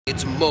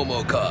It's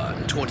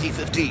MomoCon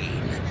 2015.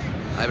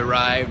 I've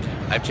arrived,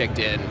 I've checked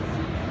in,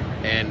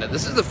 and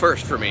this is the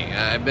first for me.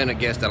 I've been a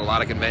guest at a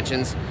lot of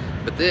conventions,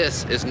 but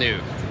this is new.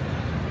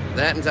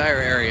 That entire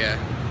area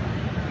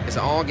is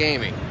all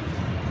gaming.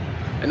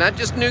 And not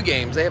just new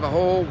games, they have a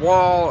whole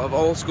wall of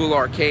old school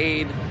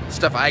arcade,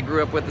 stuff I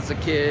grew up with as a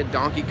kid,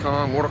 Donkey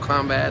Kong, Mortal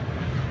Kombat.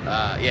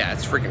 Yeah,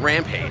 it's freaking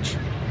Rampage.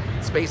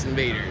 Space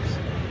Invaders.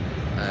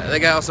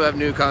 They also have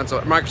new console.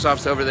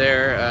 Microsoft's over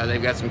there.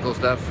 They've got some cool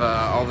stuff.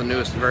 All the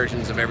newest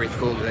versions of every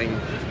cool thing.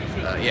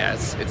 Yeah,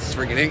 it's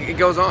freaking. It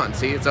goes on.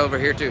 See, it's over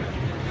here too.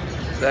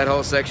 That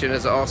whole section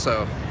is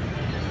also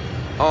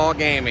all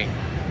gaming.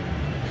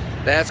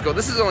 That's cool.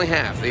 This is only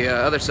half. The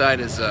other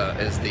side is the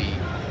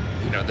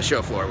the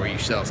show floor where you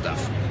sell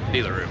stuff,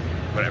 dealer room,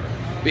 whatever.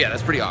 But yeah,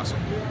 that's pretty awesome.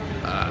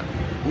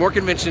 More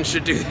conventions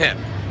should do that.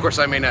 Of course,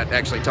 I may not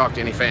actually talk to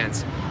any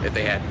fans if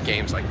they had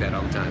games like that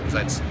all the time, because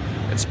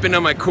I'd spend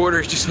on my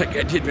quarters just like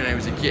I did when I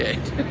was a kid.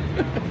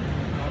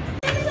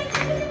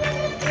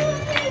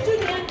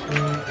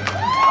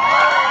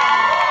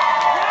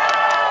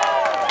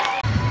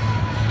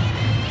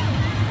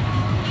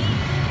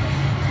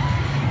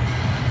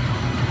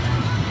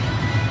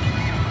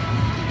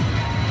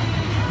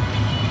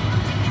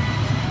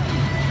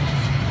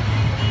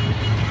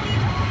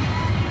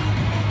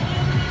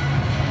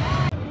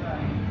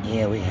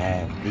 Here we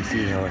have the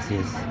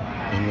seahorses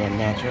in their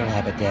natural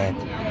habitat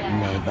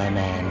made by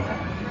man.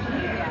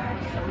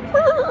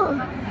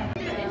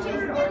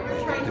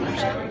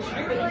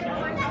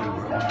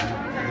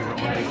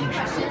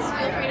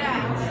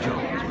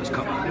 Jones was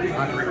coming. I'll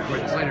have to record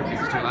this later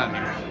because it's too loud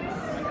here.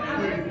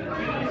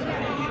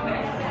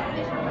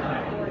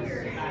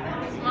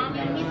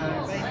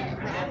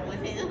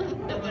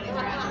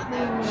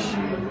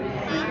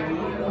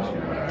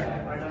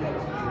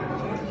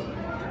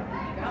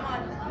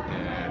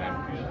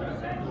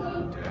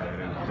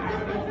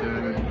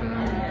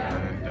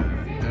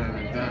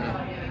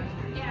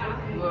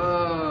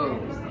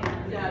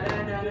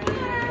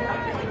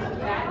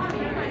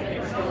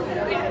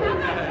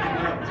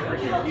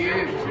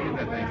 Huge. Look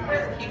at that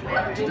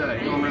thing. Today,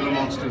 going around the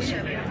monsters.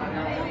 Look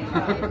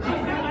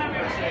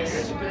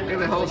at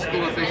the whole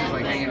school of fishes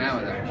like hanging out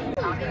with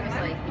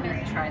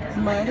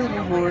them. My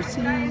little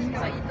horsey.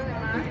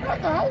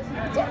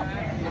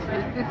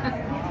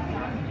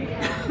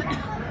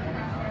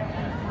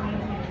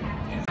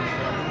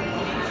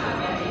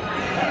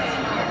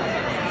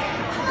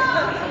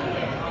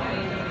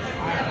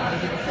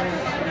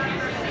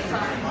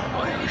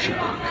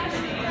 Bioshock.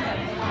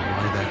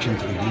 Live action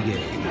 3D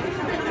game.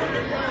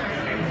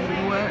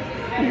 Well.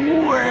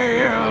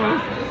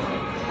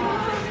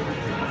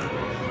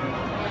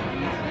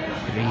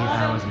 3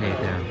 hours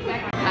later.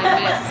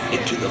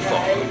 Into the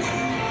fog.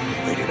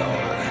 Rated R.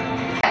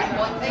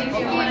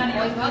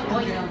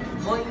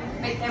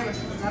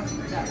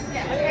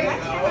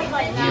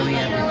 Here we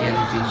have the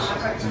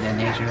jellyfish in their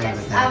natural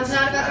habitat. I was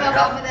not about to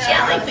go for that.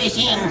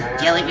 Jellyfishing!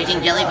 Jellyfishing,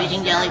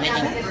 jellyfishing,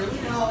 jellyfishing.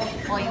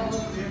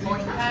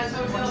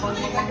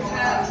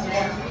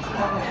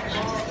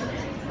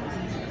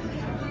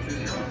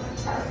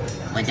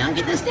 Well, don't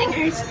get the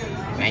stingers.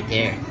 Right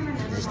there.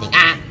 The sting.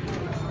 Ah!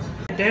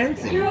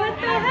 Dancing. What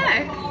the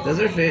heck? Those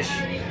are fish.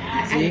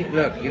 See?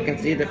 Look, you can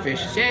see the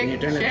fish. When you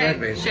turn it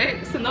sideways.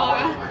 Shake,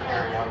 Sonora.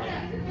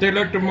 They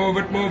like to move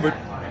it, move it.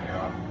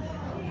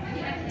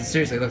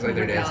 Seriously, it looks like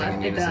they're dancing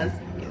in It does.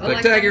 unison.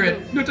 Like Tiger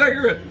It! No,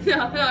 Tiger It!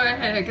 Yeah,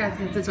 alright, guys,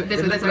 this way,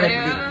 this way, this way.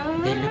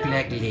 They look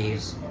like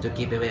leaves to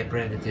keep away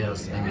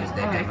predators and use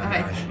their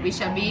camouflage. We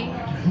shall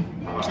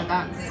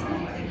dance.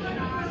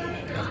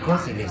 Of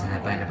course it is in a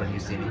pineapple, you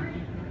silly.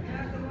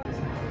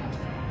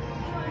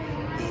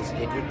 These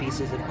little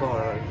pieces of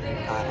coral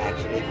are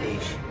actually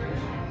fish.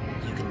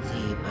 You can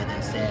see by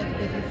their sad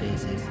little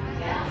faces.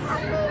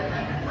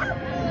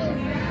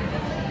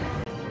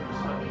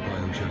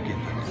 Bioshock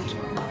Infinite.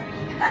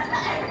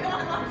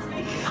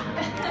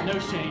 No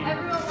shame.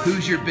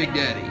 Who's your big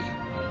daddy?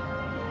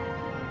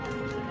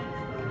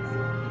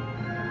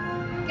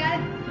 Got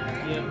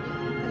it.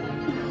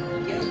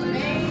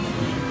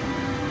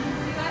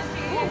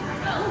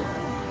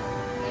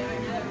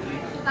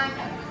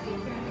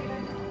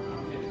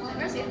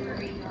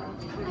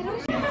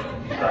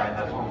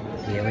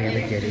 Here we have a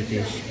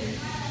jellyfish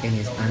in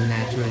his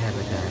unnatural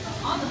habitat,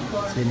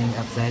 swimming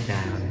upside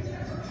down.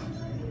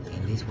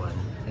 And this one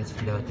is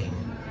floating.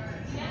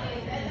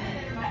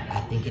 I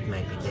think it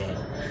might be dead.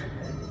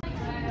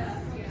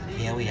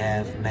 Here we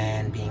have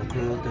man being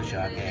cruel to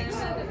shark eggs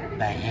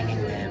by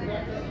hanging them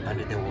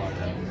under the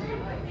water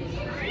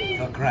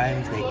for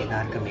crimes they did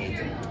not commit.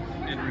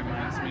 It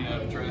reminds me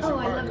of Jurassic Oh,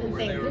 I Park, love them where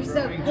they things. were They're so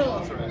burning cool.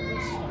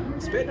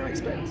 velociraptors. Spit no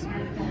expense.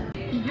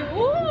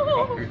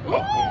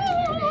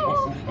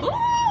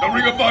 The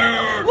Ring of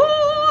Fire!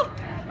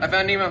 I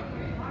found Nemo.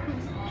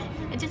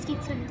 It just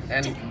keeps swimming.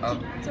 And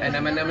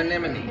anemone.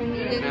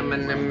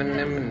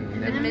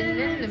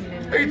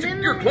 Hey,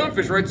 you're a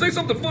clownfish, right? Say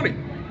something funny.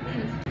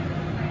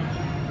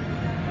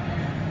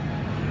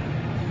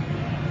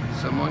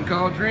 Someone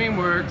call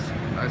DreamWorks.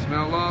 I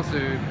smell a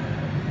lawsuit.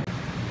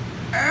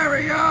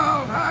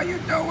 Ariel, how you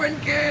doing,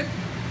 kid?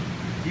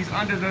 He's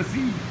under the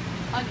sea.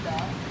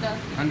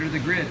 Under the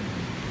grid.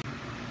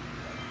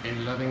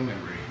 In loving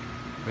memory.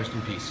 Rest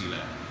in peace,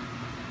 Sela.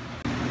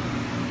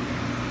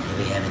 Here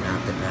we have an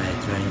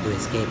octopi trying to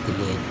escape the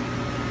lid.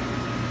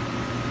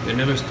 They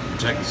never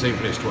attack the same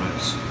place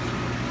twice.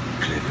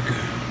 Clever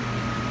girl.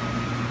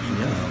 You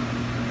know.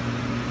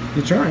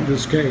 You're trying to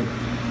escape.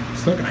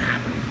 It's not gonna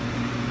happen.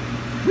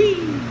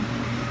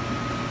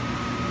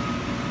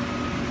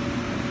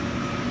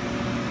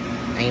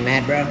 Are you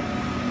mad, bro?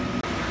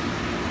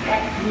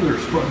 You there,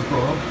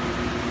 SpongeBob.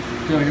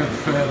 Kinda got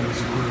fat and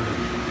squirted.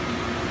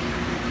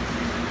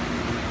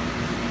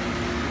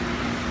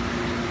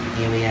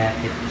 Here we have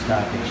hip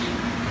starfish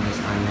and his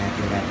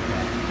unnatural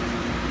habitat.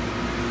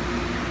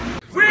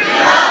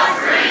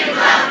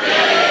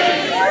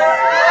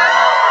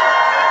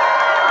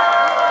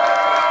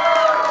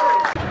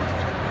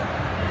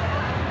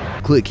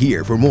 Click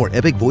here for more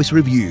epic voice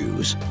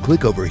reviews.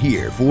 Click over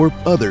here for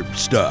other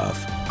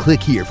stuff.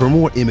 Click here for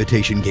more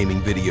imitation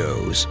gaming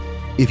videos.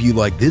 If you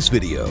like this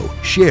video,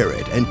 share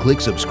it and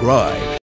click subscribe.